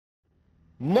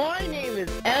My name is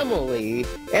Emily,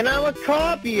 and I'm a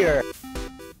copier.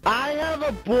 I have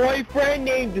a boyfriend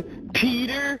named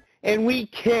Peter, and we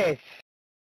kiss.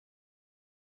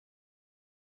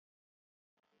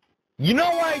 You know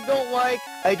what I don't like?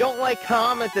 I don't like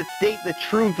comments that state the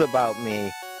truth about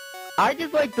me. I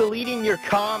just like deleting your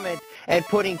comments and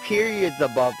putting periods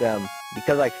above them,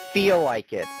 because I feel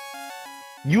like it.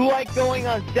 You like going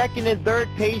on second and third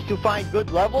page to find good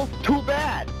levels? Too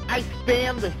bad! I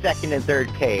spam the second and third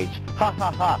page. Ha ha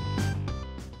ha.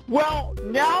 Well,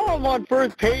 now I'm on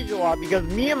first page a lot because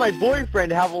me and my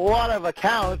boyfriend have a lot of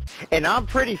accounts, and I'm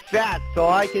pretty fat, so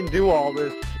I can do all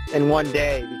this in one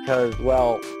day because,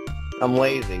 well, I'm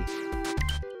lazy.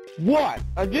 What?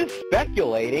 I'm just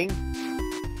speculating.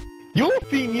 You'll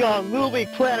see me on Little Big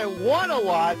Planet 1 a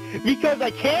lot because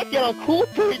I can't get on cool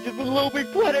pages in Little Big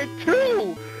Planet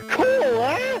 2. Cool,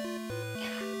 eh?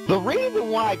 The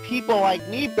reason why people like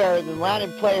me better than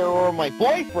Latin Player or my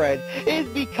boyfriend is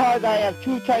because I have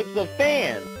two types of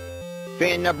fans.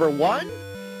 Fan number one?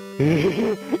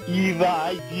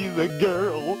 Eva, she's a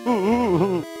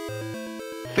girl.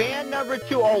 Fan number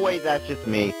two, oh wait, that's just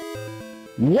me.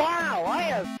 Wow, I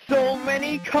have so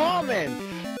many comments.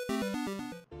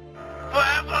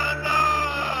 Forever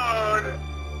alone!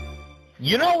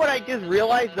 You know what I just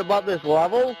realized about this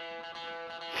level?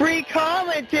 Free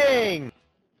commenting!